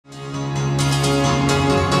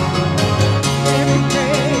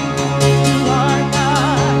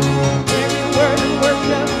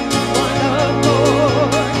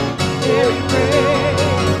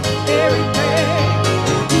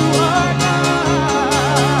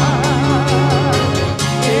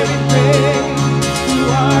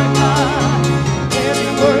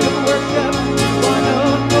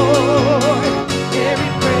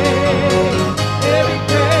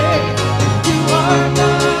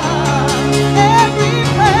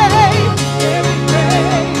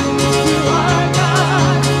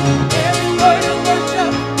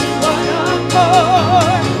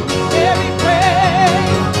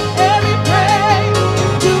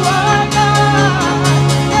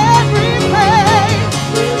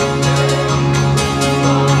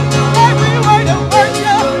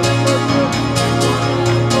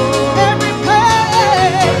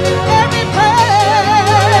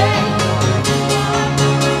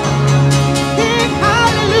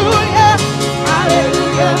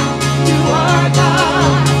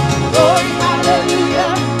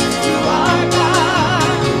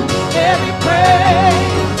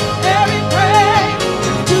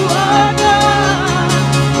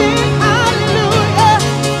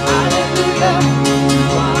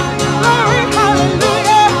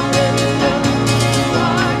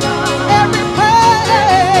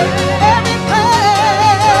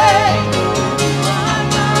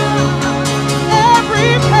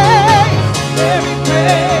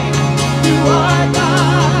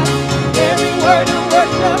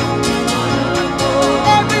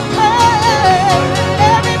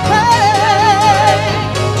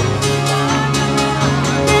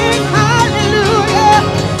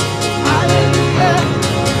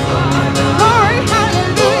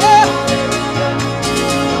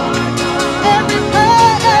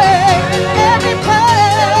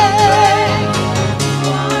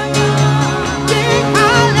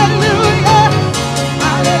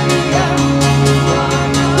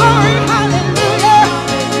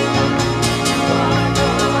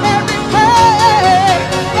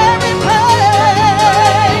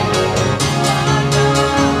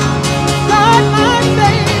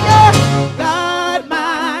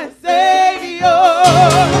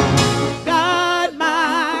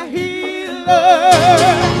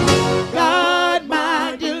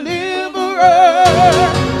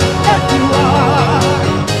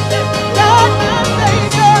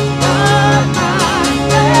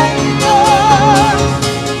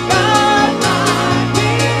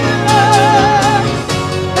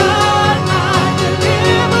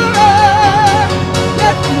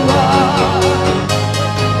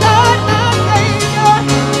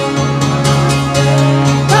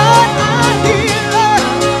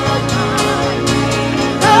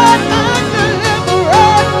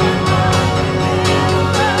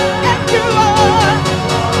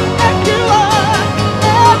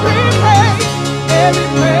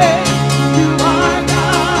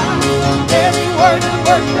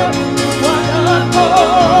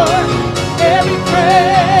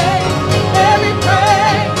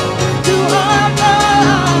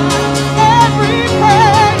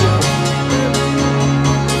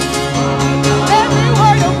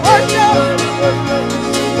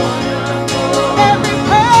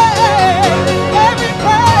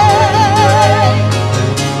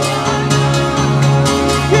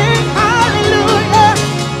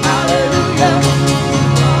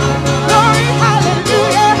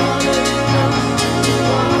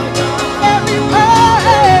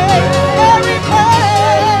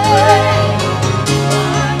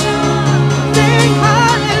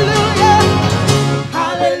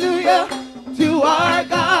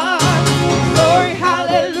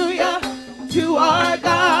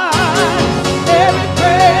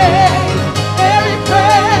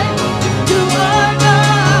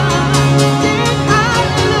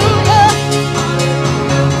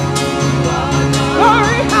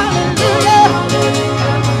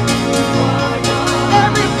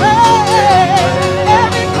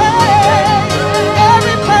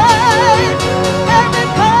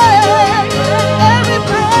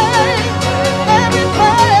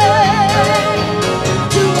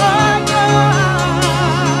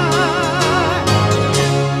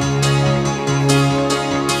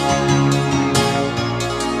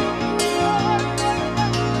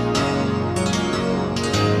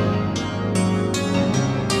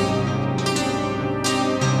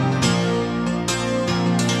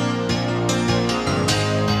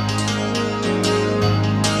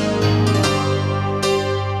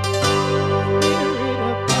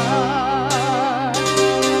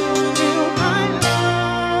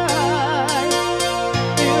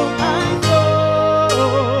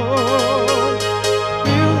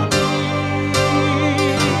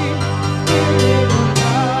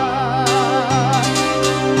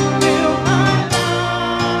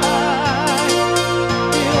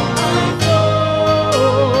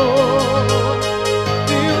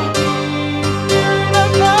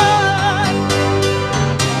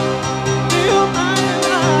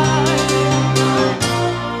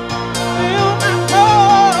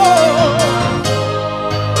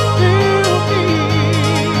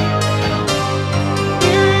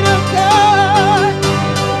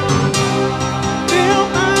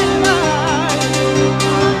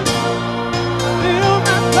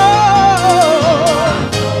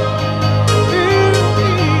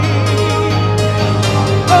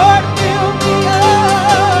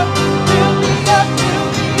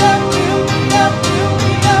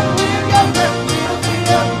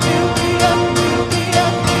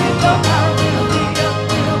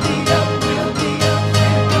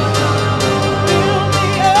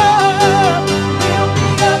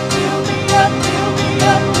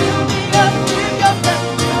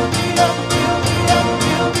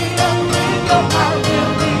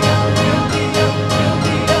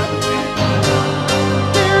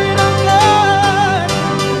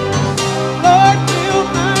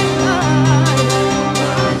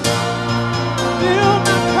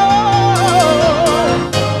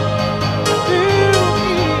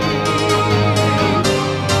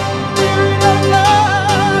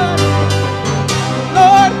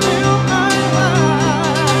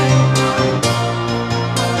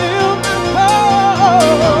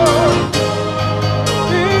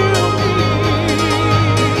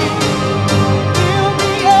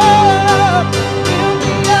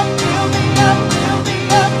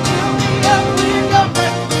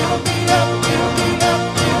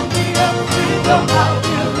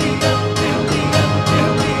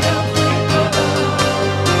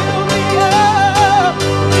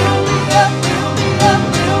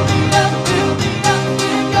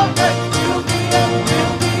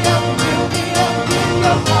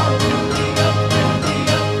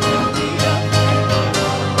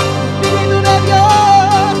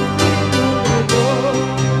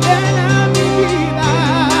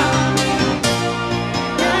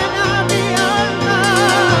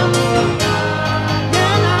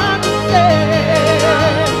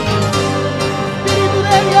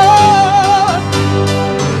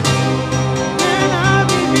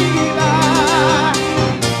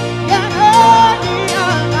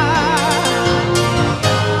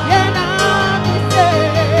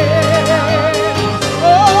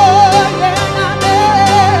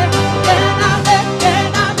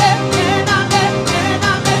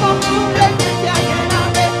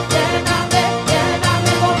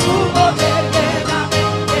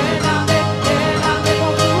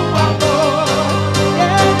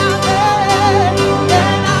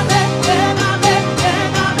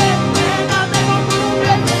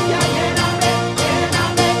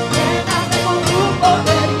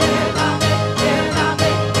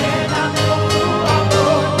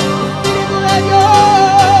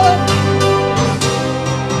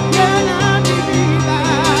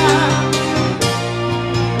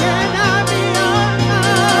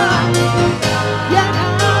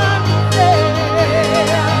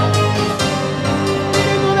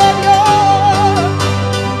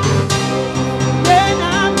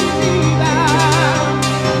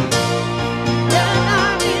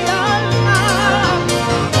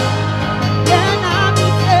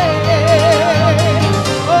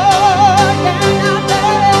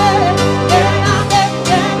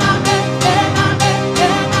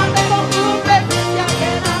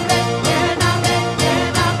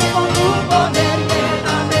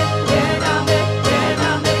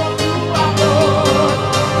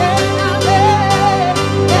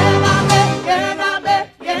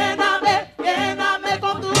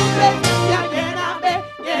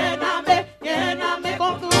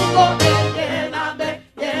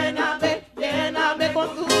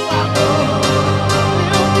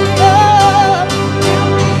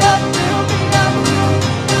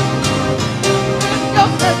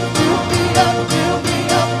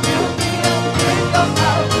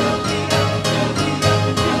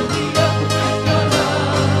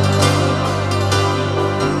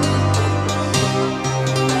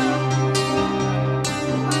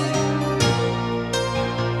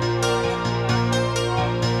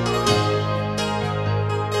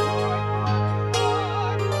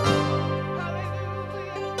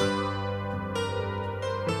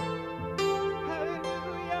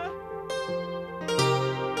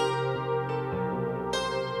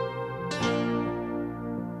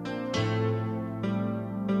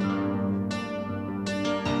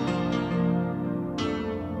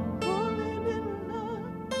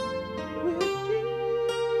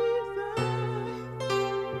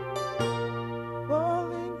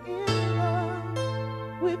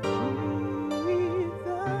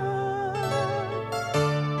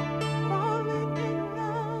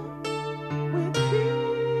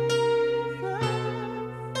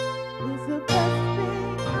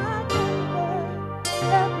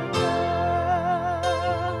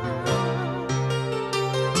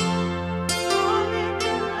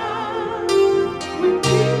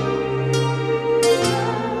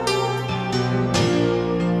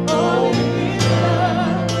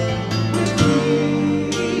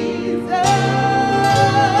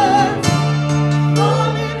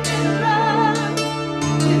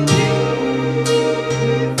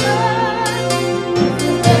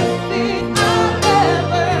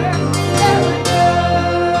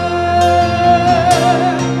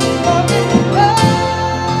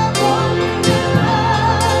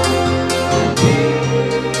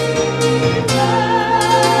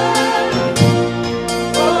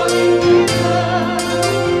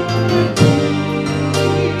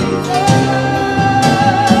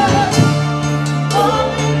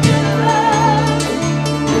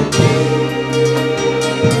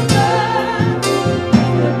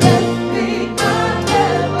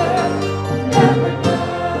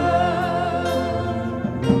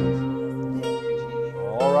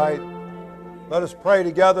Let us pray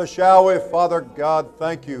together, shall we? Father God,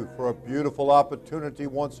 thank you for a beautiful opportunity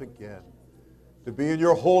once again to be in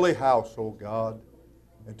your holy house, O God,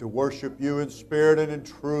 and to worship you in spirit and in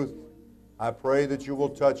truth. I pray that you will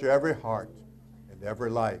touch every heart and every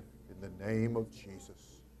life in the name of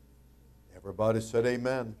Jesus. Everybody said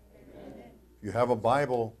amen. Amen. If you have a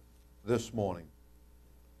Bible this morning,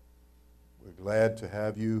 we're glad to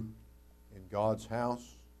have you in God's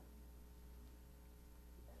house.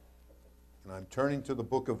 And I'm turning to the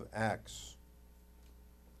book of Acts,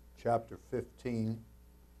 chapter 15.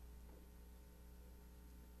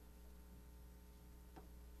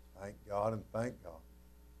 Thank God and thank God.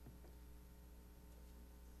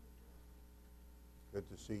 Good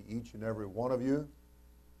to see each and every one of you.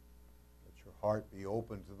 Let your heart be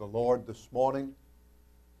open to the Lord this morning.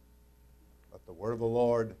 Let the word of the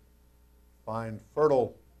Lord find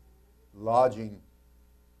fertile lodging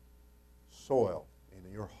soil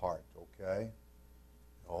in your heart, okay?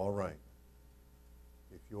 All right.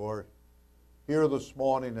 If you're here this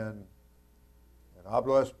morning and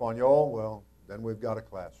hablo español, well, then we've got a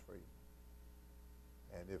class for you.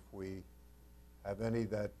 And if we have any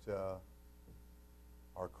that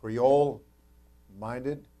are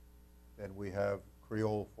Creole-minded, then we have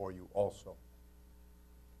Creole for you also.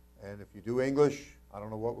 And if you do English, I don't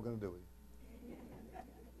know what we're going to do with you.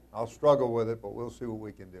 I'll struggle with it, but we'll see what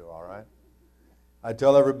we can do, all right? I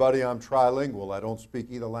tell everybody I'm trilingual. I don't speak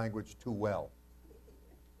either language too well.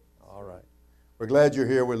 All right. We're glad you're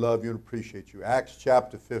here. We love you and appreciate you. Acts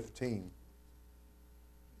chapter 15.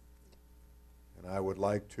 And I would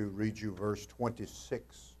like to read you verse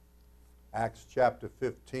 26. Acts chapter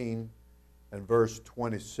 15 and verse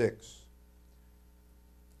 26.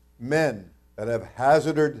 Men that have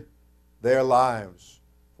hazarded their lives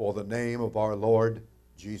for the name of our Lord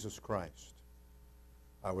Jesus Christ.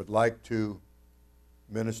 I would like to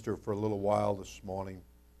minister for a little while this morning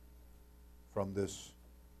from this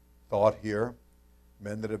thought here.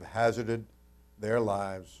 Men that have hazarded their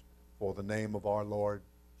lives for the name of our Lord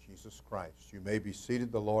Jesus Christ. You may be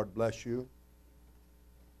seated. The Lord bless you.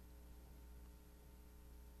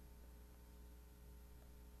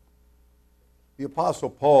 The Apostle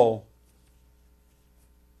Paul,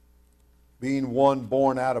 being one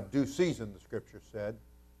born out of due season, the Scripture said,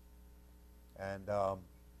 and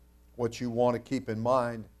what you want to keep in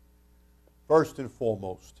mind, first and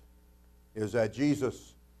foremost, is that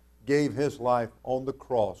Jesus gave his life on the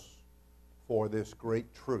cross for this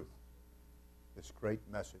great truth, this great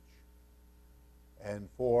message. And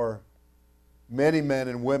for many men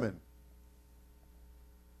and women,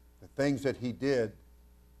 the things that he did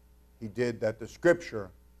that the Scripture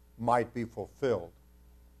might be fulfilled.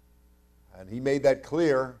 And he made that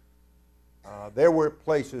clear. There were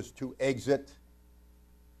places to exit.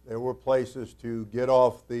 There were places to get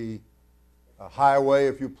off the highway,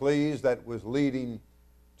 if you please, that was leading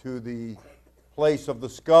to the place of the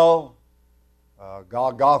skull,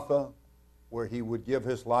 Golgotha, where he would give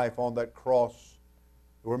his life on that cross.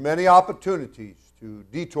 There were many opportunities to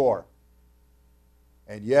detour.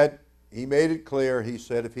 And yet, he made it clear. He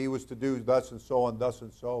said if he was to do thus and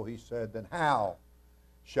so, he said, then how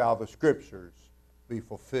shall the Scriptures be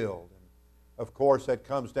fulfilled? Of course, that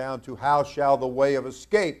comes down to how shall the way of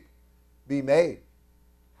escape be made?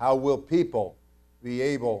 How will people be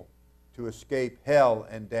able to escape hell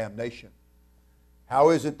and damnation? How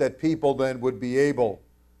is it that people then would be able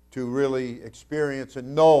to really experience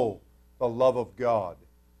and know the love of God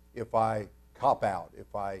if I cop out,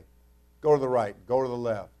 if I go to the right, go to the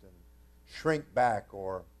left, and shrink back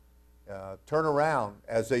or turn around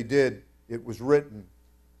as they did, it was written,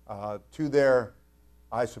 to their,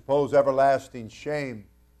 I suppose, everlasting shame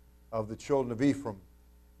of the children of Ephraim.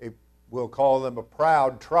 We'll call them a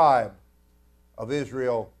proud tribe of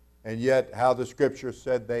Israel, and yet how the Scripture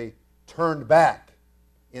said they turned back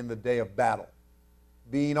in the day of battle,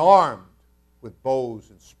 being armed with bows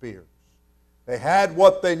and spears. They had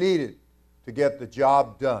what they needed to get the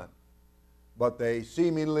job done, but they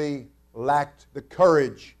seemingly lacked the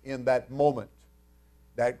courage in that moment.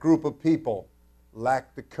 That group of people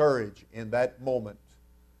lacked the courage in that moment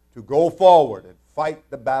to go forward and fight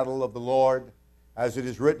the battle of the Lord, as it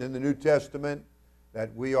is written in the New Testament,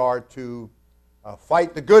 that we are to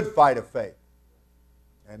fight the good fight of faith.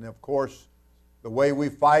 And of course, the way we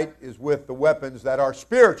fight is with the weapons that are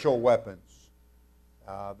spiritual weapons.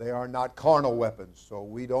 They are not carnal weapons, so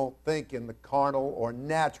we don't think in the carnal or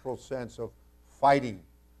natural sense of fighting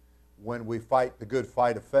when we fight the good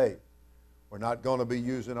fight of faith. We're not going to be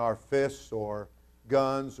using our fists or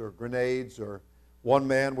guns or grenades. Or one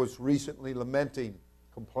man was recently lamenting,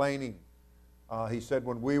 complaining. He said,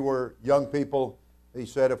 when we were young people, He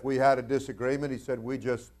said if we had a disagreement, he said we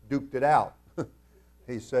just duked it out.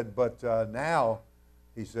 He said, but now,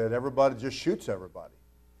 he said, everybody just shoots everybody.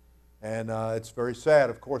 And it's very sad,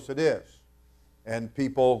 of course it is. And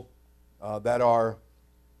people that are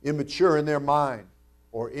immature in their mind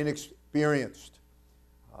or inexperienced,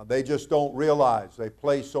 they just don't realize. They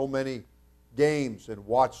play so many games and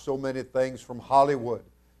watch so many things from Hollywood,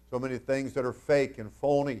 so many things that are fake and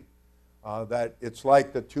phony, that it's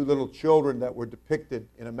like the two little children that were depicted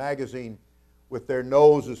in a magazine with their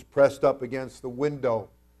noses pressed up against the window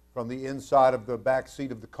from the inside of the back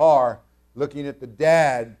seat of the car, looking at the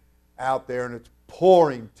dad out there, and it's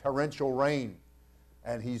pouring torrential rain.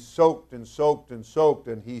 And he's soaked and soaked and soaked,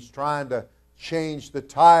 and he's trying to change the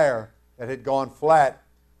tire that had gone flat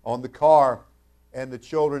on the car. And the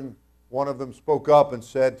children, one of them spoke up and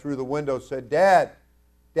said through the window, said, "Dad,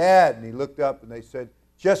 Dad." And he looked up and they said,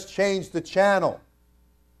 "Just change the channel."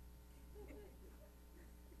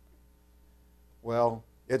 Well,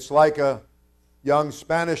 it's like a young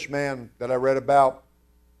Spanish man that I read about.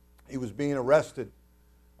 He was being arrested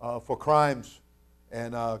for crimes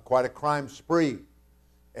and quite a crime spree.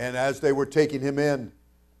 And as they were taking him in,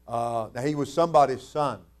 now he was somebody's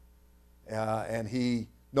son. And he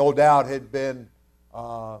no doubt had been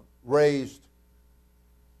raised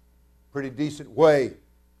pretty decent way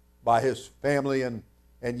by his family. And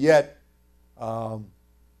yet,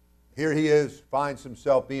 here he is, finds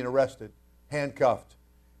himself being arrested, handcuffed,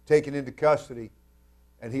 taken into custody.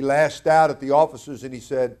 And he lashed out at the officers and he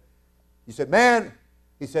said, "Man,"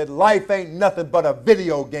 he said, "life ain't nothing but a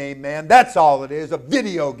video game, man. That's all it is, a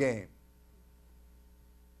video game."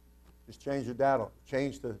 Just change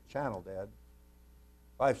the channel, Dad.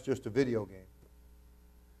 Life's just a video game.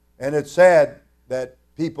 And it's sad that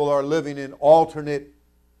people are living in alternate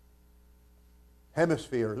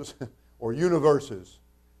hemispheres or universes.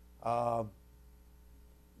 I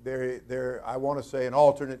want to say an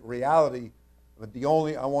alternate reality, but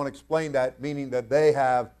I want to explain that, meaning that they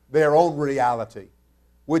have their own reality,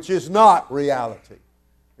 which is not reality.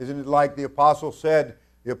 Isn't it like the Apostle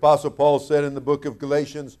Paul said in the book of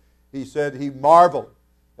Galatians, he said he marveled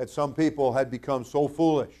that some people had become so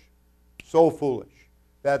foolish,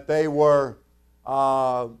 that they were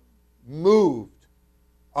moved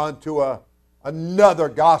unto another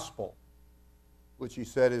gospel, which he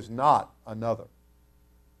said is not another.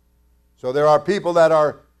 So there are people that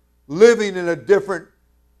are living in a different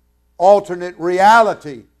alternate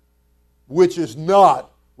reality, which is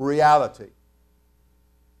not reality.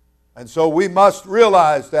 And so we must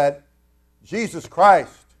realize that Jesus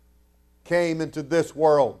Christ came into this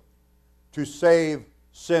world to save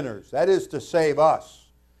sinners. That is, to save us.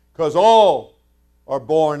 Because all are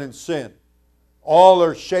born in sin. All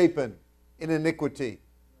are shapen in iniquity.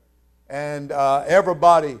 And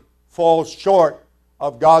everybody falls short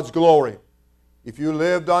of God's glory. If you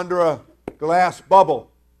lived under a glass bubble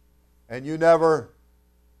and you never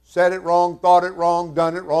said it wrong, thought it wrong,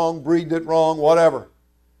 done it wrong, breathed it wrong, whatever,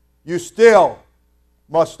 you still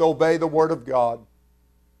must obey the Word of God.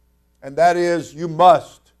 And that is, you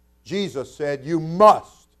must, Jesus said, you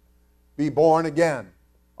must be born again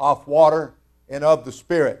of water and of the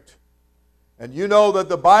Spirit. And you know that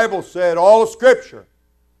the Bible said all Scripture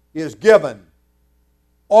is given.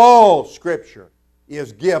 All Scripture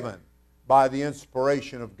is given by the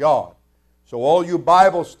inspiration of God. So all you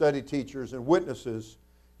Bible study teachers and witnesses,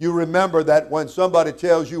 you remember that when somebody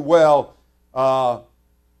tells you, well,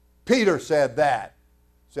 Peter said that.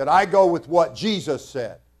 Said, I go with what Jesus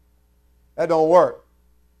said. That don't work.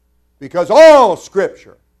 Because all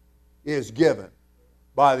Scripture is given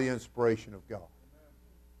by the inspiration of God.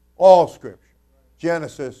 All Scripture.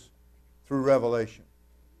 Genesis through Revelation.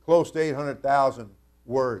 Close to 800,000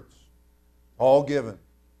 words. All given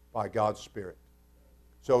by God's Spirit.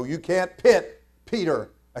 So you can't pit Peter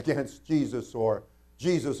against Jesus, or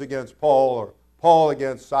Jesus against Paul, or Paul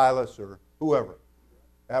against Silas, or whoever.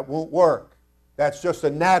 That won't work. That's just a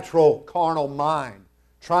natural carnal mind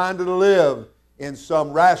trying to live in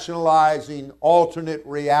some rationalizing alternate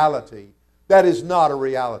reality that is not a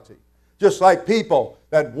reality. Just like people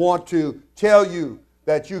that want to tell you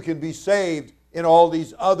that you can be saved in all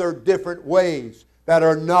these other different ways that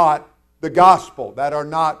are not the gospel, that are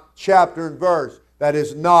not chapter and verse, that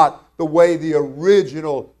is not the way the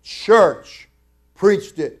original church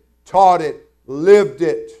preached it, taught it, lived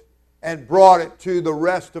it, and brought it to the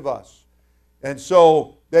rest of us. And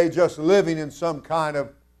so they just living in some kind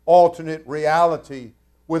of alternate reality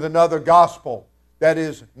with another gospel that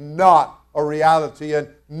is not a reality and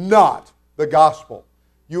not the gospel.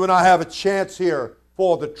 You and I have a chance here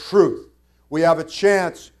for the truth. We have a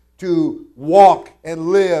chance to walk and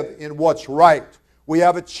live in what's right. We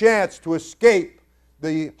have a chance to escape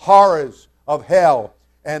the horrors of hell,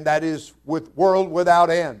 and that is with world without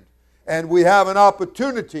end. And we have an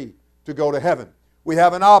opportunity to go to heaven. We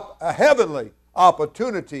have a heavenly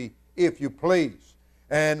opportunity, if you please.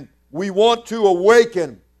 And we want to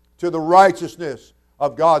awaken to the righteousness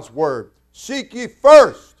of God's Word. Seek ye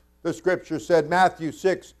first, the Scripture said, Matthew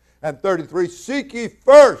 6:33, seek ye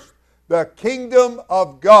first the kingdom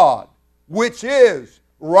of God, which is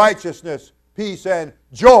righteousness, peace, and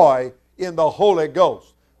joy in the Holy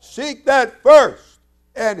Ghost. Seek that first,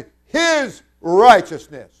 and His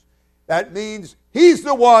righteousness. That means He's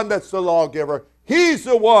the one that's the lawgiver. He's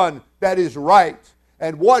the one that is right.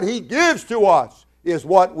 And what He gives to us is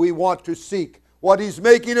what we want to seek. What He's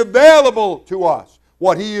making available to us,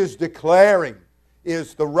 what He is declaring,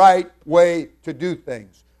 is the right way to do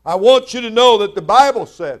things. I want you to know that the Bible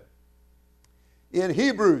said in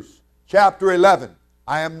Hebrews chapter 11,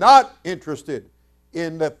 I am not interested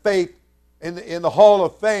in the faith, in the Hall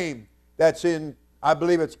of Fame that's in, I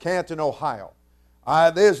believe it's Canton, Ohio.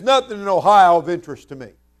 There's nothing in Ohio of interest to me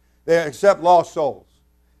there except lost souls.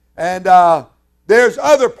 And there's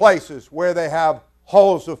other places where they have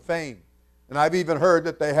halls of fame. And I've even heard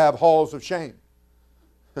that they have halls of shame.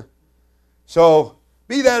 So,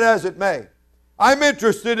 be that as it may, I'm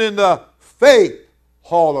interested in the faith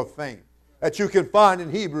hall of fame that you can find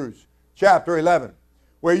in Hebrews chapter 11,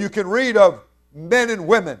 where you can read of men and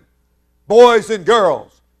women, boys and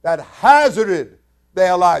girls, that hazarded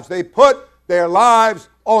their lives. They put their lives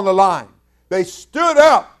on the line. They stood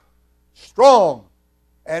up strong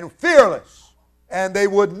and fearless, and they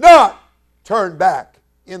would not turn back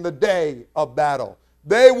in the day of battle.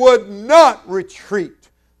 They would not retreat.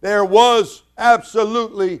 There was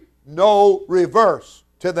absolutely no reverse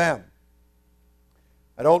to them.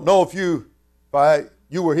 I don't know if you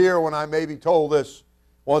were here when I maybe told this.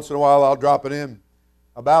 Once in a while I'll drop it in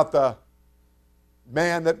about the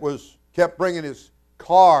man that kept bringing his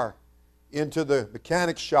car into the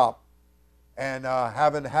mechanic shop and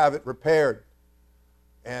having to have it repaired.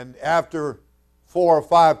 And after 4 or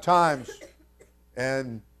 5 times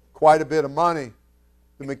and quite a bit of money,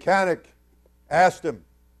 the mechanic asked him,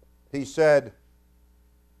 he said,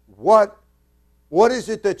 what is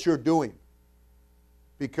it that you're doing?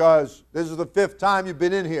 Because this is the 5th time you've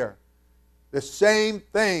been in here. The same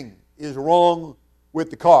thing is wrong with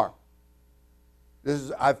the car.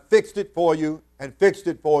 I've fixed it for you and fixed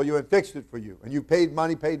it for you and fixed it for you. And you paid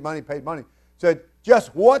money. Said,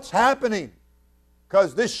 just what's happening?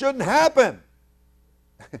 Because this shouldn't happen.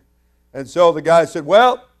 And so the guy said,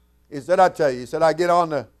 well, he said, I tell you. He said, I get on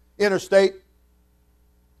the interstate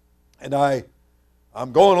and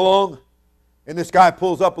I'm going along, and this guy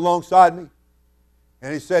pulls up alongside me,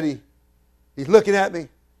 and he said he's looking at me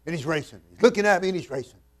and he's racing. He's looking at me and he's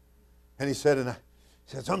racing. And he said,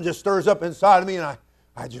 something just stirs up inside of me, and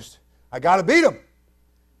I got to beat him.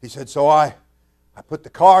 He said, so I put the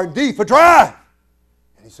car in D for drive.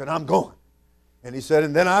 And he said, I'm going. And he said,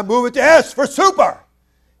 and then I move it to S for super.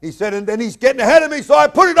 He said, and then he's getting ahead of me, so I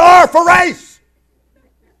put it R for race.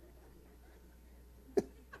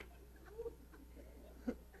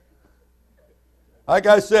 Like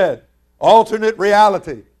I said, alternate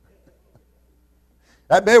reality.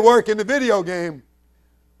 That may work in the video game,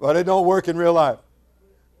 but it don't work in real life.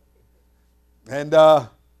 And I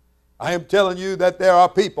am telling you that there are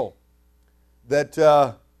people that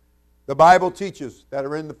the Bible teaches that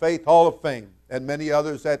are in the Faith Hall of Fame, and many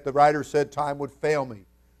others that the writer said time would fail me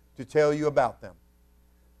to tell you about them,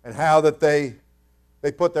 and how that they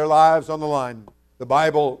put their lives on the line. The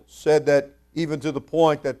Bible said that even to the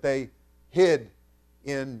point that they hid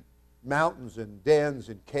in mountains and dens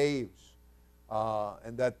and caves,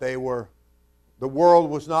 and that the world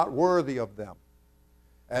was not worthy of them.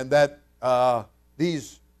 And that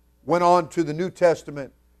these went on to the New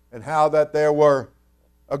Testament, and how that there were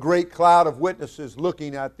a great cloud of witnesses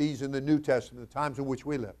looking at these in the New Testament, the times in which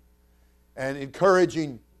we live, and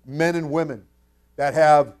encouraging men and women that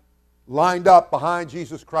have lined up behind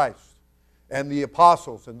Jesus Christ and the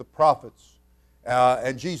apostles and the prophets,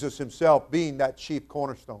 and Jesus Himself being that chief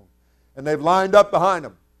cornerstone. And they've lined up behind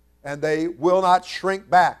Him, and they will not shrink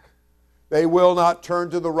back. They will not turn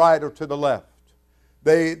to the right or to the left.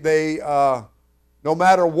 No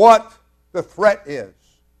matter what the threat is,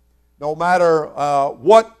 no matter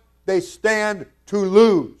what they stand to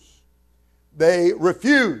lose, they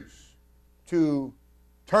refuse to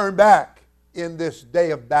turn back in this day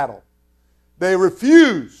of battle. They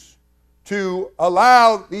refuse to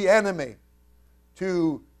allow the enemy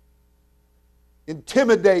to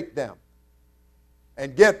intimidate them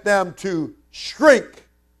and get them to shrink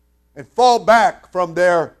and fall back from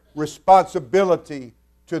their responsibility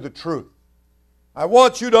to the truth. I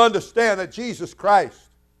want you to understand that Jesus Christ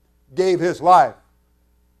gave His life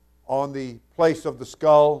on the place of the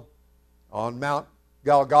skull on Mount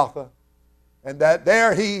Golgotha, and that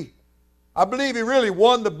there I believe He really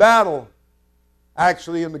won the battle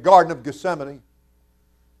actually in the Garden of Gethsemane,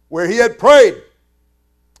 where He had prayed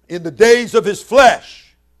in the days of His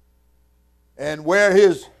flesh, and where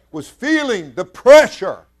He was feeling the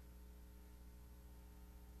pressure.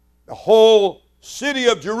 The whole city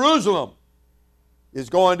of Jerusalem is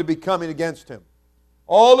going to be coming against Him.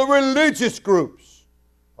 All the religious groups,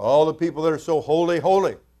 all the people that are so holy,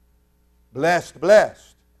 holy, blessed,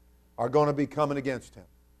 blessed, are going to be coming against Him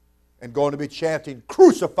and going to be chanting,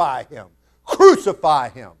 "Crucify Him, crucify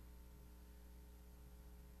Him."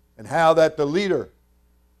 And how that the leader,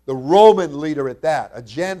 the Roman leader at that, a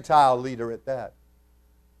Gentile leader at that,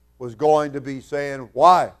 was going to be saying,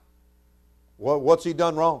 "Why? What's He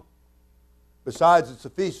done wrong? Besides, it's a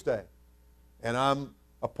feast day, and I'm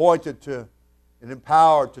appointed to and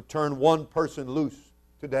empowered to turn one person loose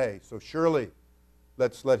today. So surely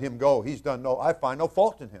let's let him go. He's done I find no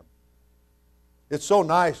fault in him." It's so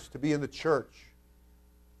nice to be in the church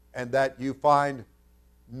and that you find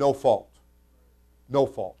no fault. No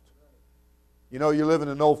fault. You know, you live in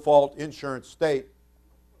a no-fault insurance state.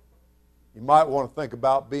 You might want to think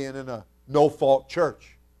about being in a no-fault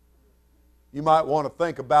church. You might want to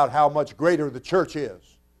think about how much greater the church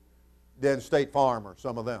is than State Farm or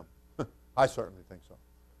some of them. I certainly think so.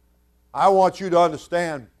 I want you to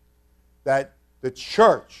understand that the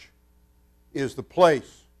church is the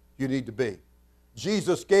place you need to be.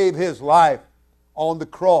 Jesus gave His life on the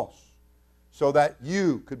cross so that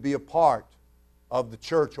you could be a part of the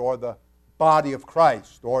church, or the body of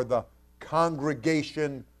Christ, or the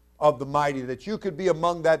congregation of the mighty, that you could be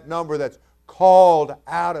among that number that's called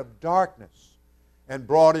out of darkness and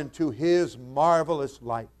brought into His marvelous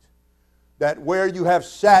light. That where you have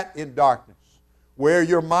sat in darkness, where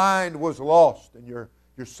your mind was lost and your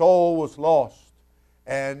soul was lost,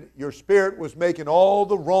 and your spirit was making all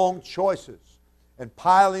the wrong choices and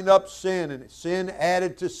piling up sin, and sin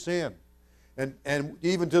added to sin, and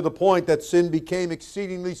even to the point that sin became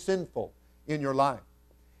exceedingly sinful in your life.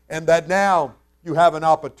 And that now you have an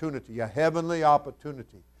opportunity, a heavenly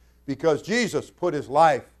opportunity, because Jesus put His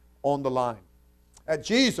life on the line. And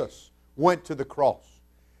Jesus went to the cross.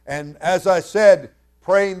 And as I said,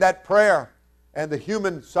 praying that prayer, and the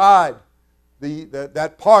human side,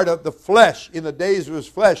 that part of the flesh, in the days of His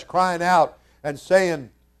flesh, crying out and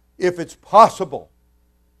saying, if it's possible,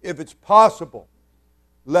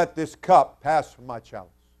 let this cup pass from my chalice.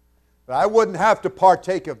 That I wouldn't have to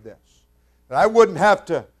partake of this. That I wouldn't have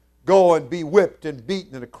to go and be whipped and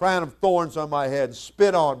beaten, and a crown of thorns on my head, and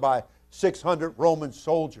spit on by 600 Roman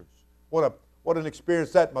soldiers. What an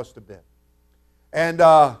experience that must have been. And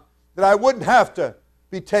that I wouldn't have to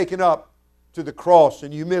be taken up to the cross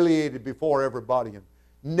and humiliated before everybody and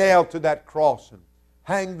nailed to that cross and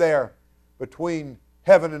hang there between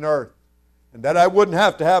heaven and earth. And that I wouldn't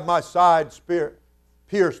have to have my side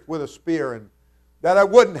pierced with a spear, and that I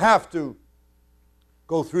wouldn't have to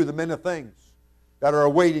go through the many things that are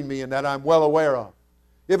awaiting me and that I'm well aware of.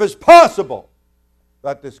 If it's possible,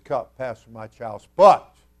 let this cup pass from my chalice.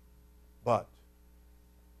 But,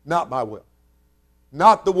 not my will.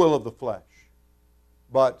 Not the will of the flesh,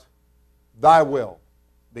 but Thy will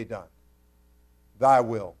be done. Thy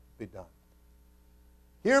will be done.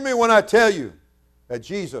 Hear me when I tell you that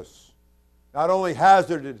Jesus not only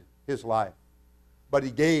hazarded His life, but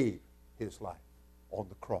He gave His life on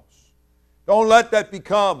the cross. Don't let that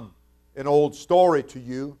become an old story to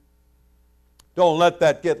you. Don't let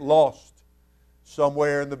that get lost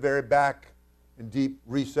somewhere in the very back and deep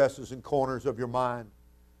recesses and corners of your mind.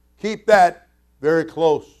 Keep that very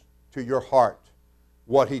close to your heart,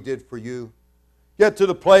 what He did for you. Get to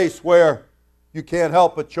the place where you can't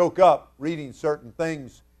help but choke up reading certain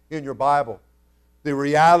things in your Bible. The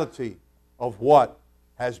reality of what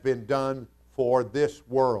has been done for this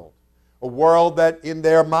world. A world that in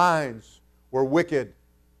their minds were wicked,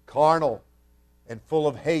 carnal, and full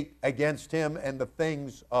of hate against Him and the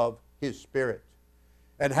things of His Spirit.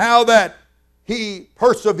 And how that He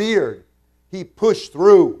persevered, He pushed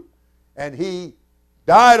through, and He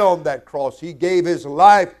died on that cross. He gave His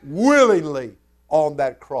life willingly on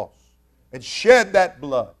that cross and shed that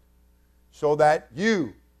blood so that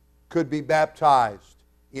you could be baptized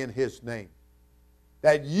in His name.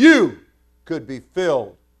 That you could be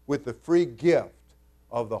filled with the free gift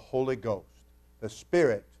of the Holy Ghost, the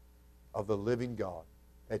Spirit of the living God.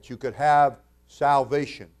 That you could have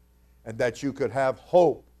salvation, and that you could have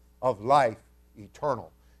hope of life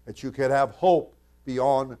eternal. That you could have hope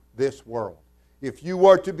beyond this world. If you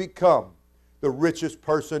were to become the richest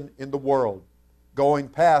person in the world, going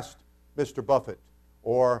past Mr. Buffett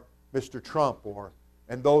or Mr. Trump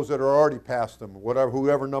and those that are already past them,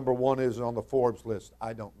 whoever number one is on the Forbes list,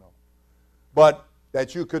 I don't know. But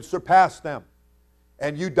that you could surpass them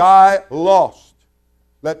and you die lost,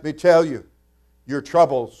 let me tell you, your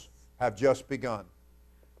troubles have just begun.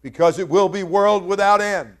 Because it will be world without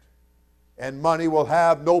end, and money will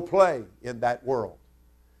have no play in that world.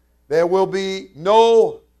 There will be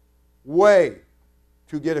no way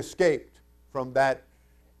to get escaped from that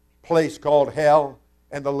place called hell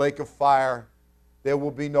and the lake of fire. There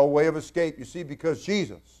will be no way of escape, you see, because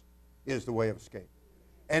Jesus is the way of escape.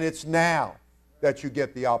 And it's now that you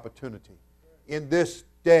get the opportunity. In this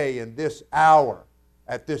day, in this hour,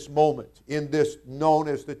 at this moment, in this known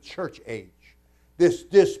as the church age, this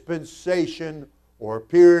dispensation or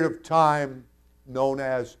period of time known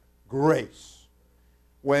as grace.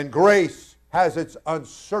 When grace has its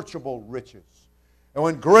unsearchable riches, and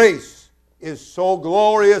when grace is so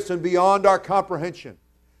glorious and beyond our comprehension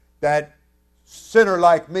that sinner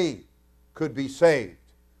like me could be saved,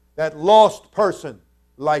 that lost person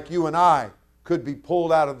like you and I could be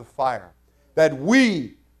pulled out of the fire, that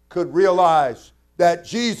we could realize that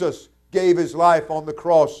Jesus gave His life on the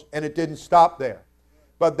cross and it didn't stop there,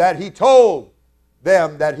 but that He told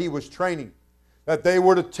them that He was training, that they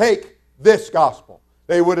were to take this gospel,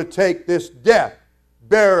 they were to take this death,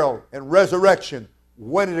 burial, and resurrection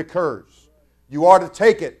when it occurs. You are to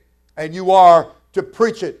take it and you are to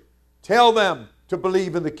preach it. Tell them to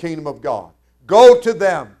believe in the kingdom of God. Go to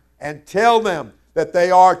them and tell them that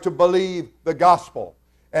they are to believe the gospel.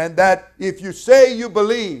 And that if you say you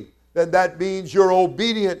believe, then that means you're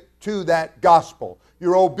obedient to that gospel.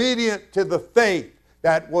 You're obedient to the faith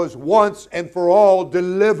that was once and for all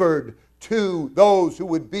delivered to those who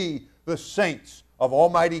would be the saints of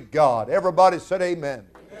Almighty God. Everybody said amen.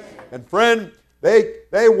 Amen. And friend, they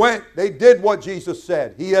did what Jesus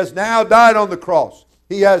said. He has now died on the cross.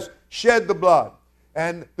 He has shed the blood.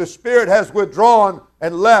 And the Spirit has withdrawn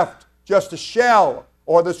and left just a shell,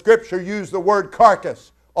 or the Scripture used the word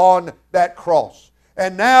carcass, on that cross.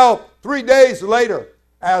 And now, 3 days later,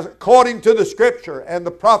 as according to the Scripture and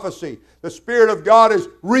the prophecy, the Spirit of God has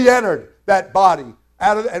re-entered that body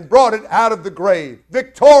and brought it out of the grave,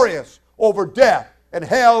 victorious over death and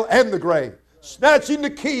hell and the grave, snatching the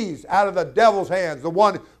keys out of the devil's hands, the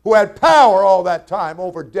one who had power all that time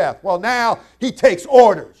over death. Well, now he takes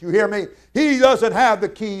orders. You hear me? He doesn't have the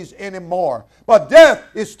keys anymore. But death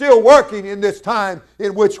is still working in this time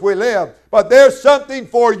in which we live. But there's something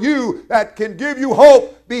for you that can give you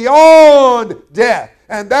hope beyond death.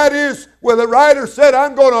 And that is where the writer said,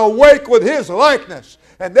 I'm going to awake with His likeness.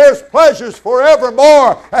 And there's pleasures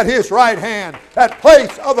forevermore at His right hand, that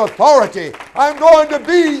place of authority. I'm going to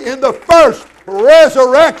be in the first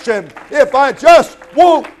resurrection if I just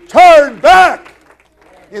won't turn back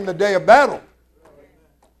in the day of battle.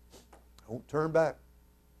 Don't turn back.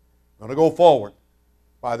 I'm going to go forward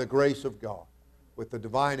by the grace of God, with the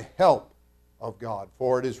divine help of God.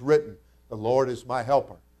 For it is written, the Lord is my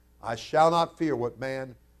helper. I shall not fear what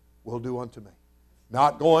man will do unto me.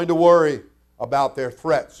 Not going to worry about their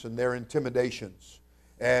threats and their intimidations.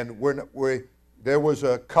 And there was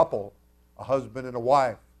a couple, a husband and a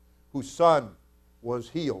wife, whose son was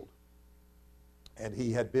healed. And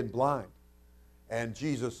he had been blind. And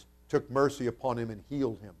Jesus took mercy upon him and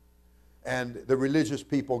healed him. And the religious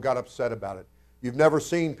people got upset about it. You've never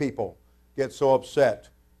seen people get so upset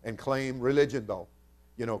and claim religion, though.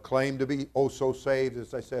 You know, claim to be oh so saved,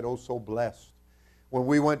 as I said, oh so blessed. When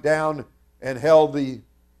we went down and held the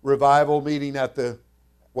revival meeting at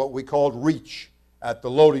what we called Reach, at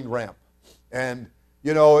the loading ramp. And,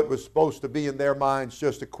 you know, it was supposed to be in their minds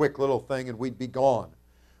just a quick little thing and we'd be gone.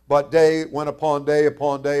 But day went upon day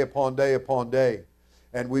upon day upon day upon day.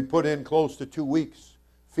 And we put in close to 2 weeks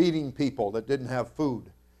feeding people that didn't have food,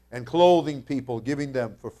 and clothing people, giving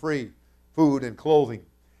them for free food and clothing.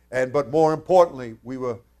 But more importantly, we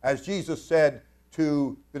were, as Jesus said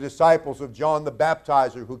to the disciples of John the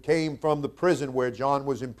Baptizer, who came from the prison where John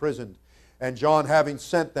was imprisoned, and John having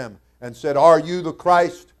sent them and said, are you the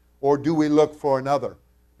Christ, or do we look for another?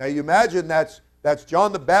 Now you imagine that's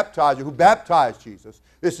John the Baptizer who baptized Jesus.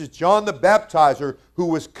 This is John the Baptizer who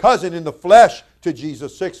was cousin in the flesh to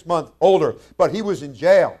Jesus, 6 months older, but he was in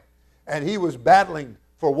jail and he was battling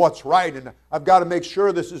for what's right. And I've got to make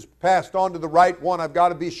sure this is passed on to the right one. I've got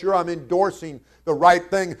to be sure I'm endorsing the right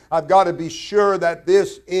thing. I've got to be sure that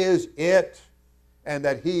this is it and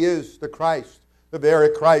that He is the Christ, the very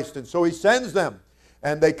Christ. And so He sends them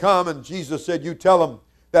and they come, and Jesus said, you tell them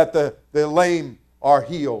that the lame are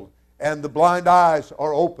healed and the blind eyes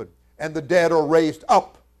are open, and the dead are raised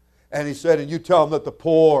up. And he said, and you tell them that the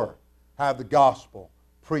poor have the gospel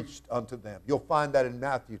preached unto them. You'll find that in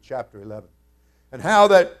Matthew chapter 11. And how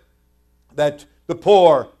that the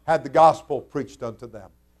poor had the gospel preached unto them.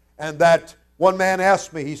 And that one man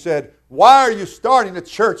asked me, he said, why are you starting a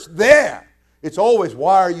church there? It's always,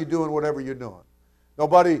 why are you doing whatever you're doing?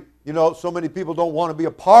 Nobody, so many people don't want to be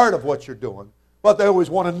a part of what you're doing, but they always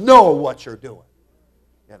want to know what you're doing.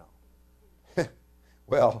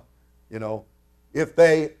 Well, if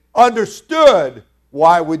they understood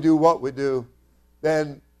why we do what we do,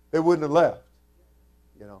 then they wouldn't have left.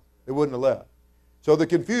 They wouldn't have left. So the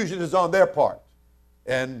confusion is on their part.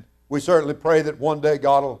 And we certainly pray that one day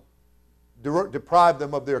God will deprive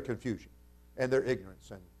them of their confusion and their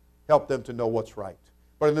ignorance and help them to know what's right.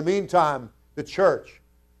 But in the meantime, the church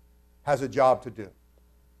has a job to do.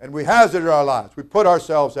 And we hazard our lives. We put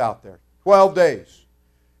ourselves out there. 12 days.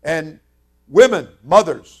 And women,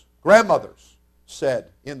 mothers, grandmothers said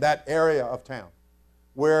in that area of town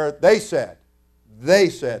where they said,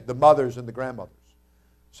 the mothers and the grandmothers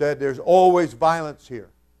said, there's always violence here.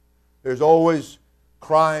 There's always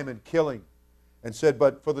crime and killing. And said,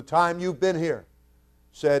 but for the time you've been here,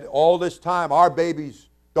 said, all this time our babies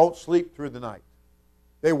don't sleep through the night.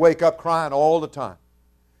 They wake up crying all the time.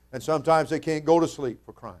 And sometimes they can't go to sleep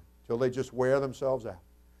for crying till they just wear themselves out.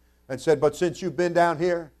 And said, but since you've been down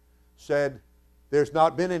here, said, there's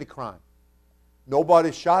not been any crime.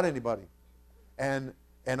 Nobody's shot anybody. And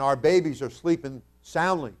our babies are sleeping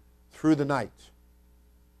soundly through the night.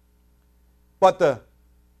 But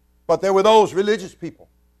there were those religious people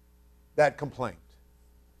that complained.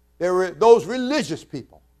 There were those religious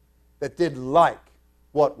people that didn't like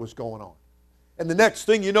what was going on. And the next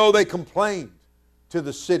thing you know, they complained to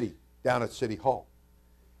the city down at City Hall.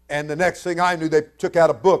 And the next thing I knew, they took out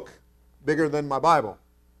a book bigger than my Bible.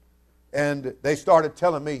 And they started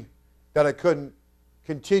telling me that I couldn't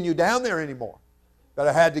continue down there anymore, that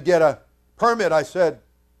I had to get a permit. I said,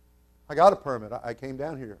 I got a permit. I came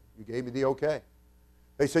down here. You gave me the okay.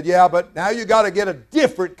 They said, yeah, but now you got to get a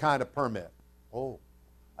different kind of permit. Oh,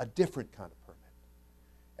 a different kind of permit.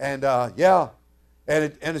 And yeah,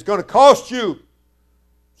 and it's going to cost you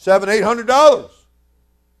 $700-800.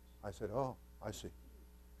 I said, oh, I see.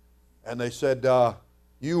 And they said,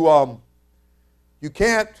 you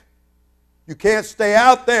can't stay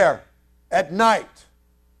out there at night.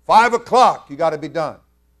 5 o'clock, you got to be done.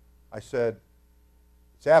 I said,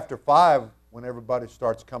 it's after 5 when everybody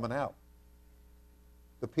starts coming out.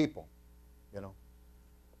 The people,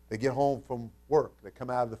 They get home from work. They come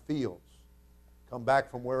out of the fields, come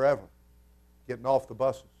back from wherever, getting off the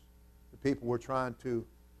buses. The people we're trying to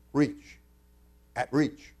reach.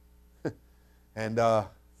 And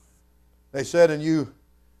they said, I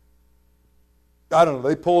don't know,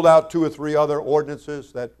 they pulled out 2 or 3 other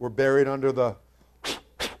ordinances that were buried under the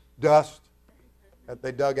dust that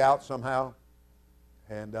they dug out somehow.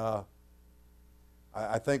 And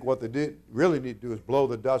I think what they really need to do is blow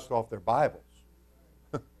the dust off their Bibles.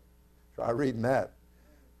 Try reading that.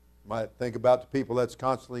 You might think about the people that's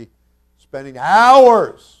constantly spending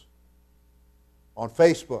hours on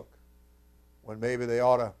Facebook when maybe they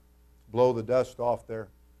ought to blow the dust off their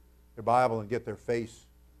Bible and get their face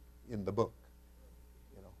in the book.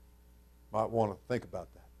 Might want to think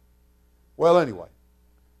about that. Well, anyway,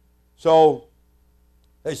 so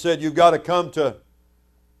they said you've got to come to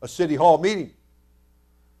a city hall meeting.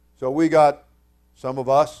 So we got some of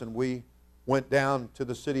us and we went down to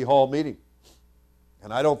the city hall meeting.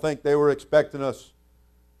 And I don't think they were expecting us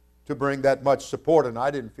to bring that much support, and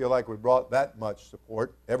I didn't feel like we brought that much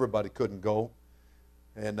support. Everybody couldn't go,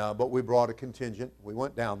 but we brought a contingent. We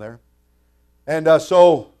went down there. And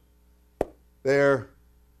so they're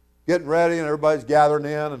getting ready and everybody's gathering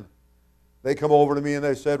in, and they come over to me and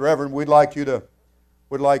they said, Reverend, we'd like you to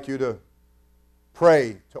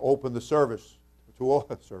pray to open the service, to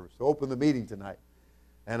open the meeting tonight.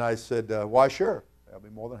 And I said, why, sure. I'll be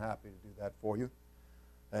more than happy to do that for you.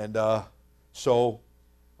 And so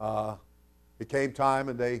it came time,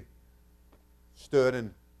 and they stood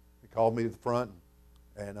and they called me to the front.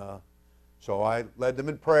 And so I led them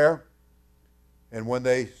in prayer. And when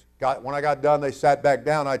I got done, they sat back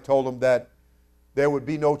down. I told them that there would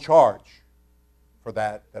be no charge for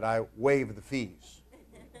that I waived the fees.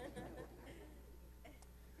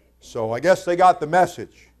 So I guess they got the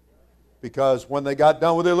message, because when they got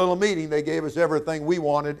done with their little meeting, they gave us everything we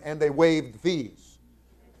wanted and they waived the fees.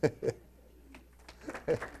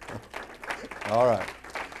 All right.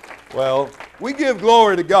 Well, we give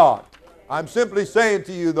glory to God. I'm simply saying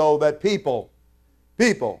to you, though, that people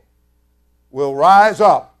will rise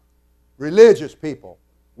up. Religious people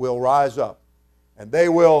will rise up, and they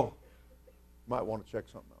will, might want to check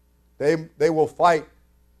something out. They will fight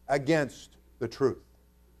against the truth,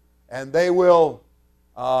 and they will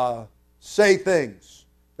say things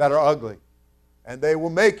that are ugly, and they will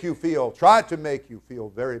make you feel, try to make you feel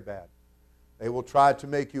very bad. They will try to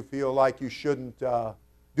make you feel like you shouldn't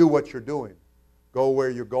do what you're doing, go where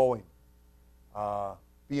you're going,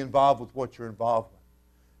 be involved with what you're involved with.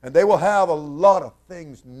 And they will have a lot of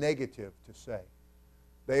things negative to say.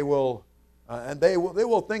 They will,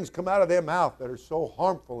 things come out of their mouth that are so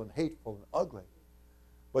harmful and hateful and ugly.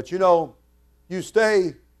 But you know, you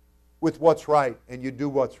stay with what's right and you do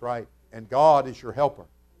what's right, and God is your helper.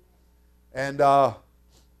 And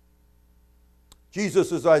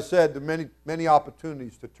Jesus, as I said, there are many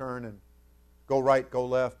opportunities to turn and go right, go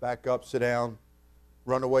left, back up, sit down,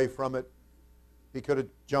 run away from it. He could have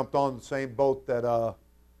jumped on the same boat that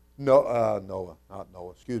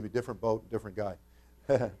different boat, different guy.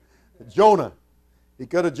 Jonah. He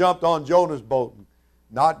could have jumped on Jonah's boat and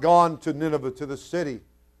not gone to Nineveh, to the city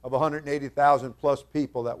of 180,000 plus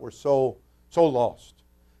people that were so lost.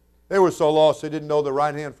 They were so lost they didn't know their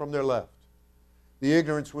right hand from their left. The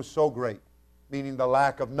ignorance was so great, meaning the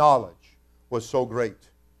lack of knowledge was so great.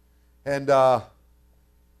 And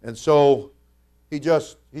so he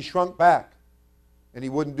shrunk back, and he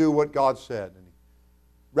wouldn't do what God said. And he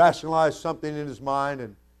rationalized something in his mind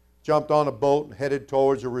and jumped on a boat and headed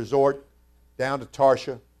towards a resort down to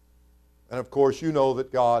Tarshish. And of course, you know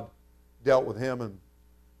that God dealt with him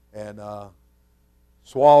and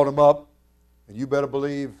swallowed him up. And you better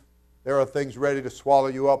believe there are things ready to swallow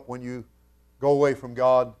you up when you go away from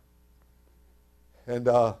God. And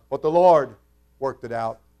but the Lord worked it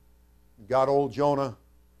out. Got old Jonah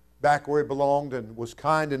back where he belonged and was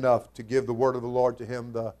kind enough to give the word of the Lord to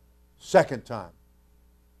him the second time.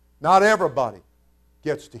 Not everybody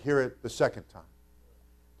gets to hear it the second time.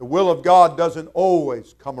 The will of God doesn't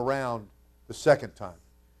always come around the second time.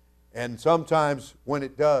 And sometimes when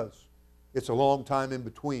it does, it's a long time in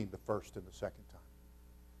between the first and the second time.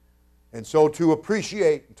 And so to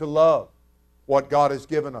appreciate and to love what God has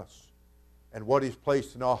given us and what He's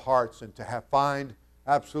placed in our hearts, and to find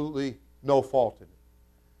absolutely no fault in it.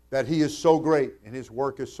 That He is so great and His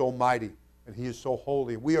work is so mighty and He is so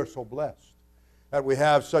holy. We are so blessed that we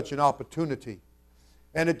have such an opportunity.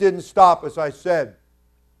 And it didn't stop, as I said,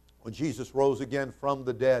 when Jesus rose again from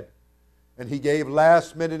the dead. And He gave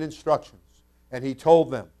last-minute instructions. And He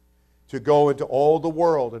told them to go into all the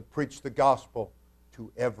world and preach the gospel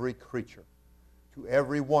to every creature, to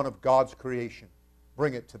every one of God's creation.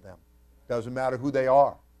 Bring it to them. Doesn't matter who they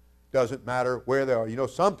are. Doesn't matter where they are. You know,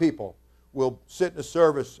 some people will sit in a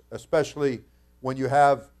service, especially when you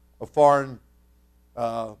have a foreign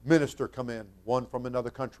minister come in, one from another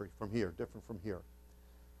country, from here, different from here.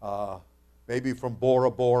 Maybe from Bora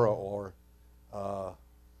Bora or,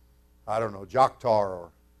 I don't know, Jakarta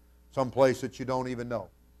or some place that you don't even know.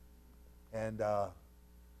 And,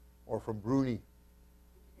 or from Brunei.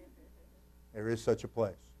 There is such a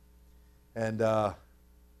place. And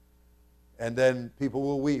then people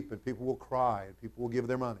will weep and people will cry and people will give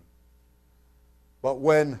their money. But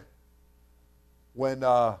when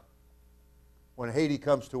Haiti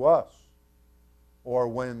comes to us, or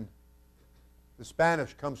when the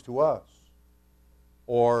Spanish comes to us,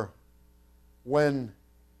 or when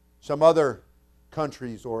some other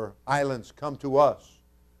countries or islands come to us,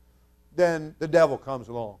 then the devil comes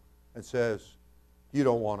along and says, you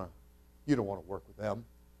don't want to work with them.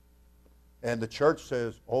 And the church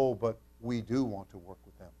says, oh, but we do want to work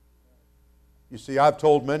with them. You see, I've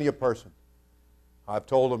told many a person, I've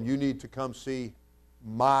told them, you need to come see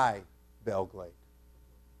my Belgrade.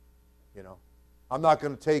 You know, I'm not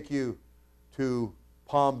going to take you to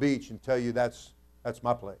Palm Beach and tell you that's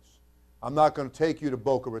my place. I'm not going to take you to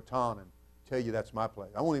Boca Raton and tell you that's my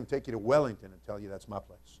place. I won't even take you to Wellington and tell you that's my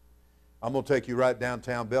place. I'm going to take you right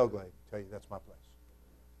downtown Belgrade and tell you that's my place.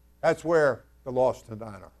 That's where the lost and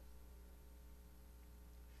dying are.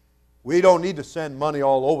 We don't need to send money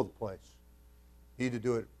all over the place. You need to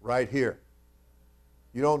do it right here.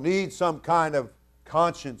 You don't need some kind of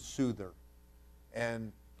conscience soother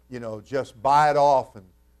and, you know, just buy it off and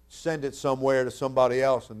send it somewhere to somebody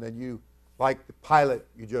else, and then you, like the pilot,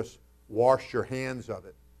 you just wash your hands of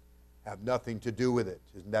it. Have nothing to do with it.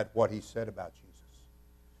 Isn't that what He said about Jesus?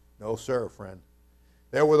 No, sir, friend.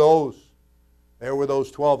 There were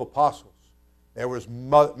those 12 apostles. There was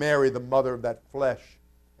Mary, the mother of that flesh,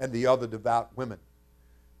 and the other devout women,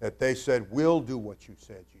 that they said, we'll do what you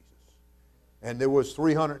said, Jesus. And there was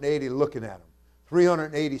 380 looking at him,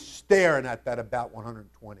 380 staring at that about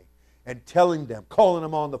 120, and telling them, calling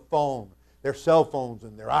them on the phone, their cell phones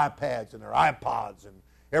and their iPads and their iPods,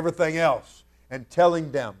 everything else, and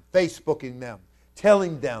telling them, Facebooking them,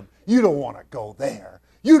 telling them, you don't want to go there.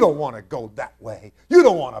 You don't want to go that way. You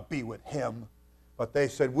don't want to be with him. But they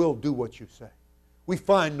said, we'll do what you say. We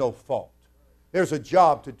find no fault. There's a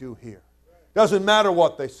job to do here. Doesn't matter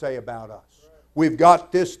what they say about us. We've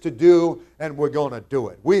got this to do, and we're going to do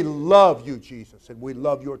it. We love you, Jesus, and we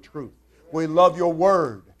love your truth. We love your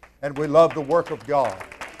word, and we love the work of God.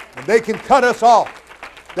 And they can cut us off.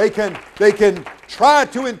 They can try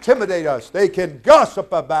to intimidate us. They can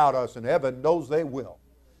gossip about us, and heaven knows they will.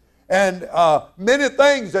 And many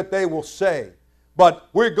things that they will say. But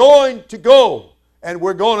we're going to go, and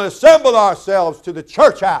we're going to assemble ourselves to the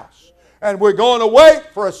church house. And we're going to wait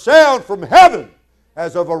for a sound from heaven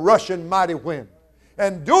as of a rushing mighty wind.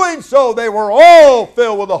 And doing so, they were all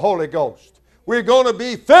filled with the Holy Ghost. We're going to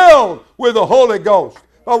be filled with the Holy Ghost.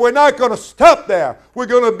 But we're not going to stop there. We're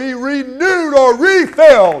going to be renewed or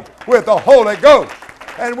refilled with the Holy Ghost.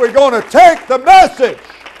 And we're going to take the message.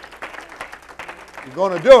 We're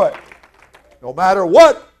going to do it. No matter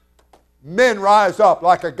what, men rise up,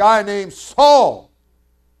 like a guy named Saul,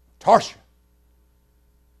 Tarshish.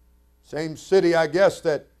 Same city, I guess,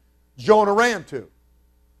 that Jonah ran to.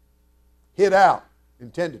 Hid out,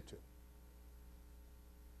 intended to.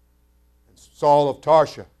 And Saul of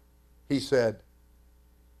Tarshish, he said,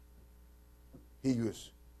 he was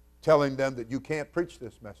telling them that you can't preach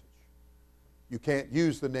this message. You can't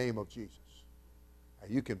use the name of Jesus.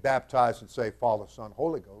 You can baptize and say, Father, Son,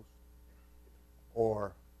 Holy Ghost.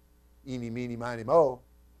 Or, eeny, meeny, miny, mo.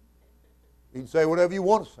 You can say whatever you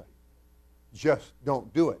want to say. Just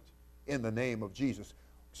don't do it in the name of Jesus.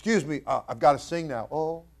 Excuse me, I've got to sing now.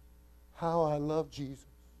 Oh, how I love Jesus.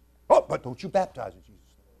 Oh, but don't you baptize in Jesus'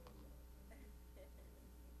 name.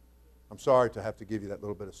 I'm sorry to have to give you that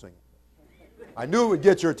little bit of singing. I knew it would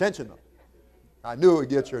get your attention, though. I knew it would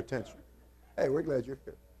get your attention. Hey, we're glad you're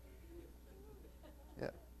here. Yeah.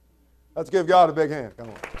 Let's give God a big hand. Come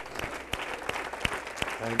on.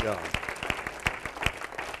 Thank God.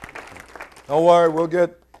 Don't worry, we'll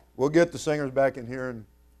get the singers back in here and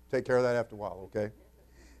take care of that after a while, okay?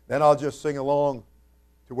 Then I'll just sing along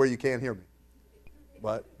to where you can't hear me.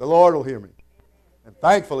 But the Lord will hear me. And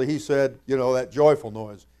thankfully, he said, you know, that joyful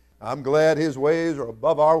noise. I'm glad his ways are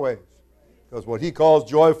above our ways. Because what he calls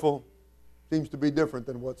joyful seems to be different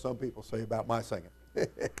than what some people say about my singing.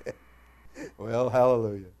 Well,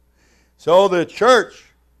 hallelujah. So the church,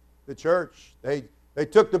 they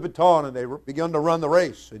took the baton and they began to run the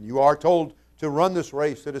race. And you are told to run this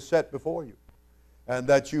race that is set before you. And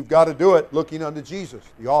that you've got to do it looking unto Jesus,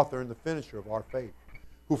 the author and the finisher of our faith,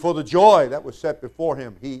 who for the joy that was set before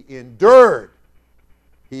him, he endured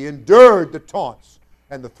the taunts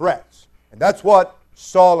and the threats. And that's what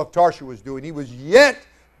Saul of Tarshish was doing. He was yet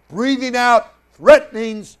breathing out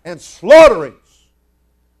threatenings and slaughterings.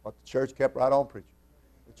 But the church kept right on preaching.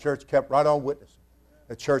 The church kept right on witnessing.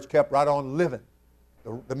 The church kept right on living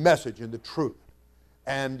the message and the truth.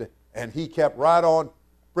 And he kept right on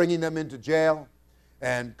bringing them into jail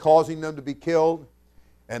and causing them to be killed.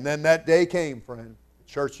 And then that day came, friend.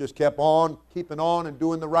 The church just kept on, keeping on and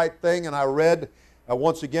doing the right thing. And I read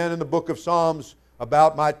once again in the book of Psalms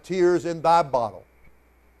about my tears in thy bottle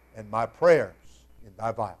and my prayers in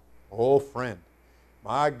thy vial. Oh, friend,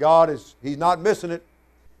 my God, he's not missing it.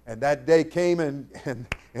 And that day came and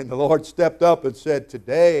the Lord stepped up and said,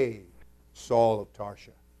 today, Saul of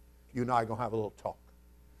Tarshish, you and I are going to have a little talk.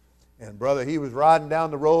 And brother, he was riding down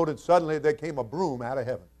the road and suddenly there came a broom out of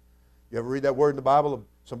heaven. You ever read that word in the Bible?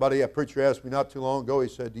 Somebody, a preacher asked me not too long ago, he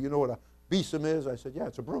said, do you know what a besom is? I said, yeah,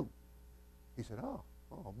 it's a broom. He said, oh,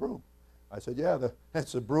 a broom. I said, yeah,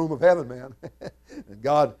 that's the broom of heaven, man. And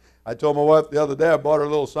God, I told my wife the other day, I bought her a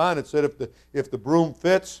little sign that said, if the broom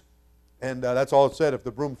fits, and that's all it said, if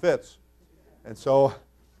the broom fits. And so,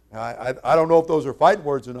 I don't know if those are fighting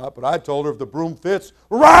words or not, but I told her if the broom fits,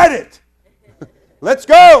 ride it. Let's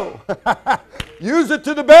go. Use it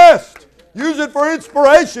to the best. Use it for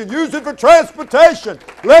inspiration. Use it for transportation.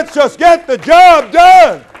 Let's just get the job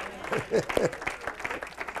done.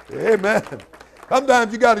 Amen.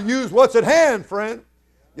 Sometimes you got to use what's at hand, friend.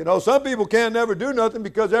 You know, some people can never do nothing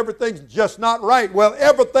because everything's just not right. Well,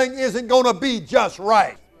 everything isn't going to be just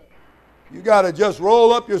right. You got to just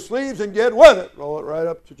roll up your sleeves and get with it. Roll it right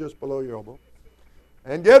up to just below your elbow.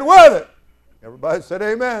 And get with it. Everybody said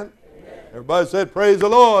amen. Everybody said praise the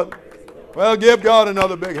Lord. Well, give God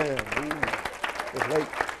another big hand. Ooh, it's late.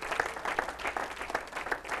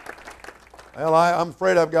 Well, I'm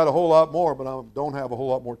afraid I've got a whole lot more, but I don't have a whole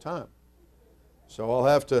lot more time. So I'll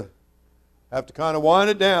have to kind of wind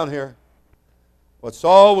it down here. But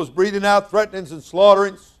Saul was breathing out threatenings and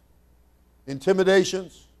slaughterings,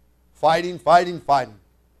 intimidations, fighting.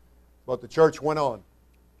 But the church went on.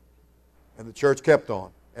 And the church kept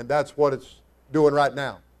on. And that's what it's doing right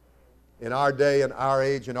now. In our day, in our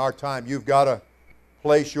age, in our time, you've got to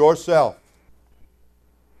place yourself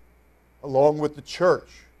along with the church,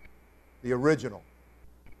 the original,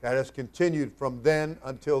 that has continued from then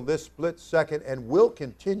until this split second and will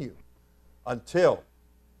continue until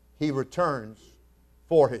He returns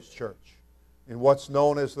for His church in what's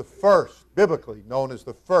known as the first, biblically known as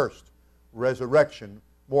the first resurrection,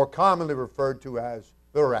 more commonly referred to as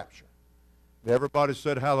the rapture. And everybody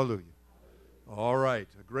said hallelujah. All right,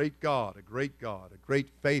 a great God, a great God, a great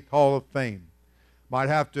faith hall of fame. Might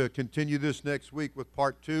have to continue this next week with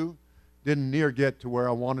part 2. Didn't near get to where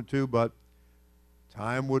I wanted to, but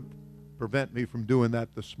time would prevent me from doing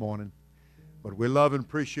that this morning. But we love and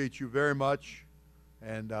appreciate you very much.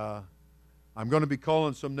 And I'm going to be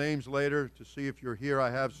calling some names later to see if you're here.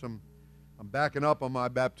 I'm backing up on my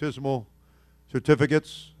baptismal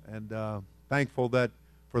certificates, and thankful that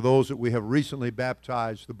for those that we have recently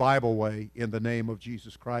baptized the Bible way in the name of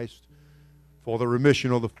Jesus Christ for the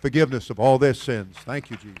remission or the forgiveness of all their sins. Thank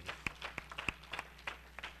you, Jesus.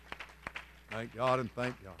 Thank God and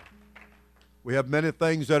thank God. We have many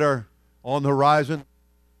things that are on the horizon,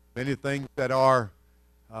 many things that are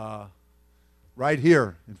right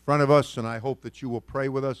here in front of us, and I hope that you will pray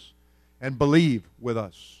with us and believe with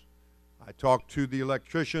us. I talked to the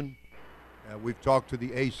electrician. We've talked to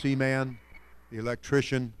the AC man, the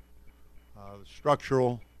electrician, the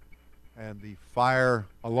structural, and the fire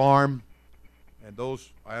alarm. And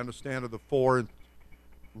those, I understand, are the 4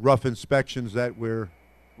 rough inspections that we're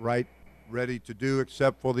ready to do,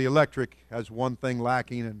 except for the electric has one thing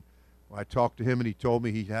lacking. And I talked to him, and he told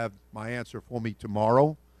me he'd have my answer for me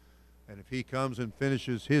tomorrow. And if he comes and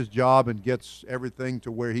finishes his job and gets everything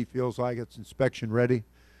to where he feels like it's inspection ready,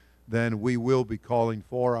 then we will be calling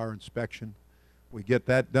for our inspection. We get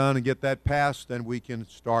that done and get that passed, then we can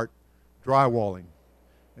start drywalling.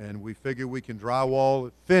 And we figure we can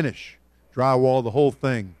drywall the whole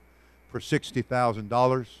thing for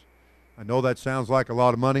 $60,000. I know that sounds like a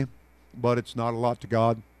lot of money, but it's not a lot to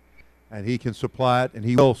God. And He can supply it, and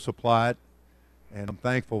He will supply it. And I'm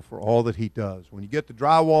thankful for all that He does. When you get the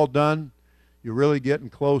drywall done, you're really getting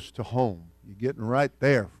close to home. You're getting right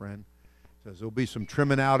there, friend. Says there'll be some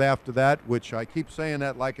trimming out after that, which I keep saying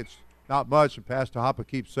that like it's not much, and Pastor Hopper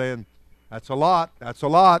keeps saying, that's a lot, that's a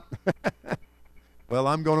lot. Well,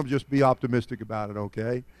 I'm going to just be optimistic about it,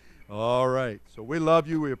 okay? All right. So we love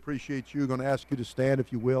you. We appreciate you. Going to ask you to stand,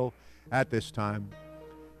 if you will, at this time.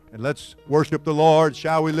 And let's worship the Lord.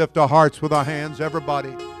 Shall we lift our hearts with our hands,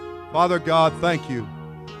 everybody? Father God, thank you.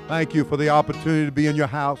 Thank you for the opportunity to be in your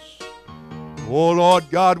house. Oh, Lord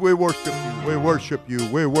God, we worship you. We worship you.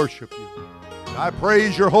 We worship you. And I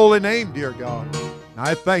praise your holy name, dear God. And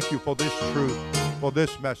I thank you for this truth, for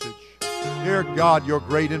this message. Dear God, you're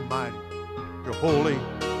great and mighty. You're holy.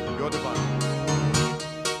 You're divine.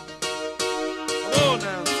 Oh,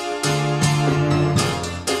 now.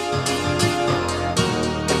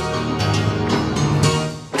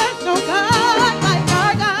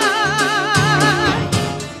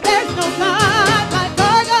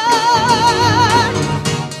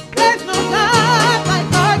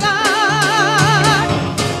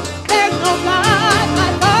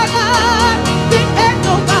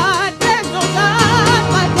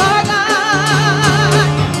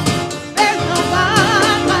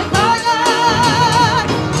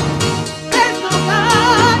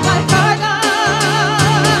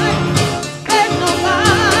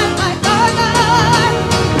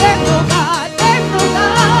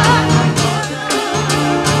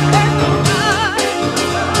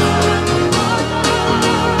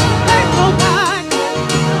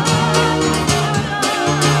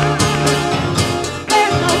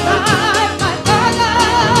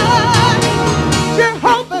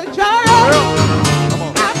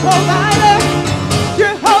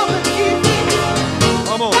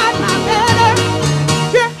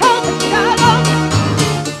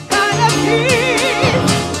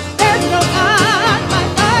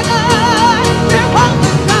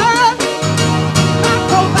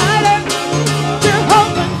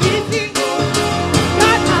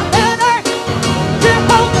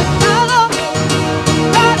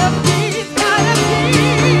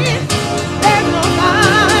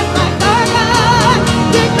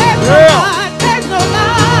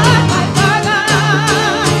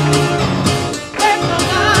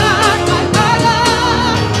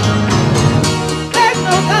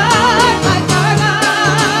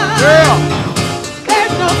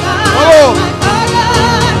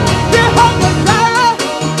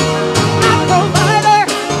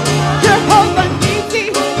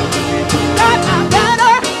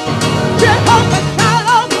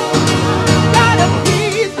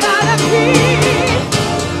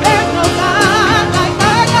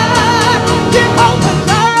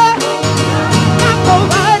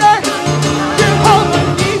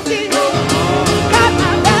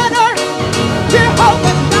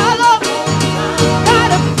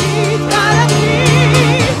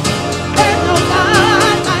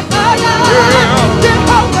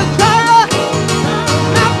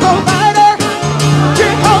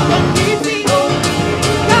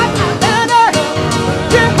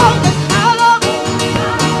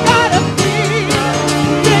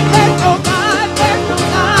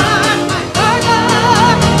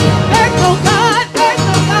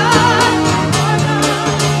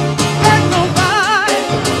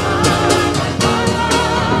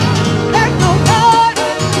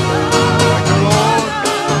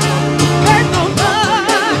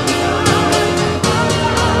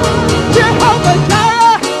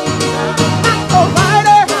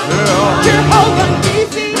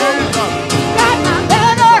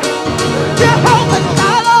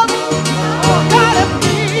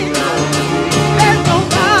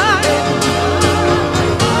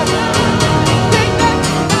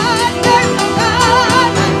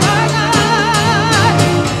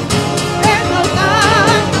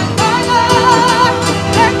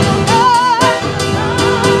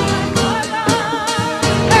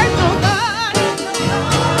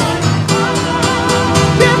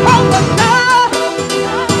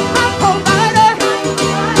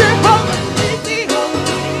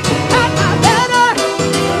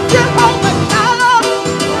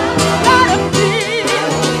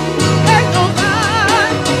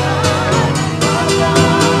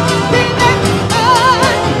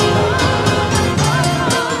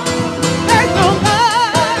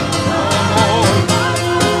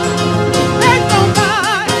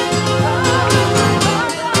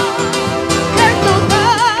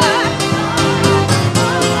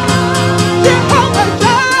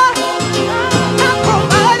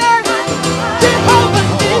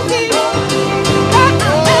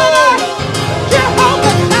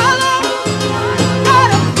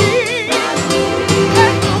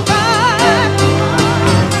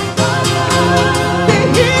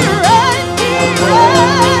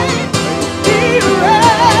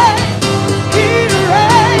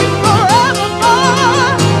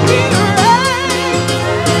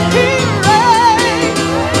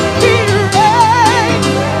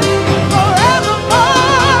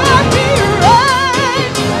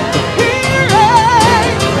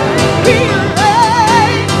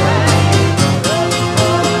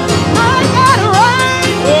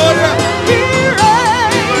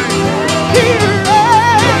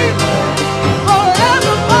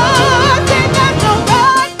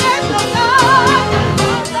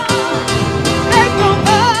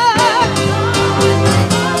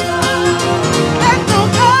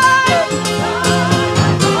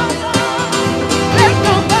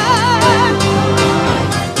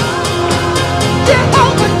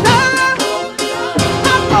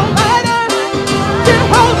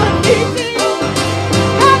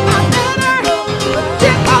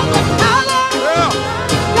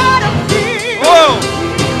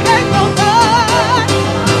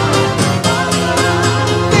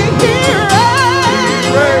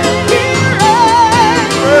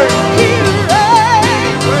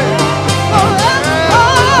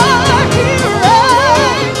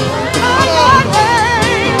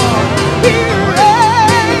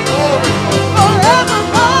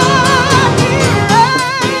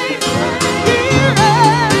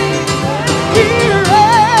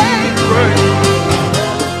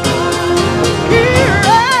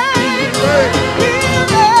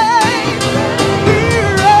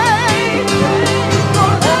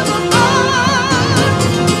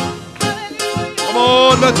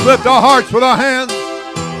 Let's lift our hearts with our hands.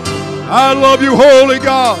 I love you, holy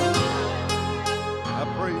God.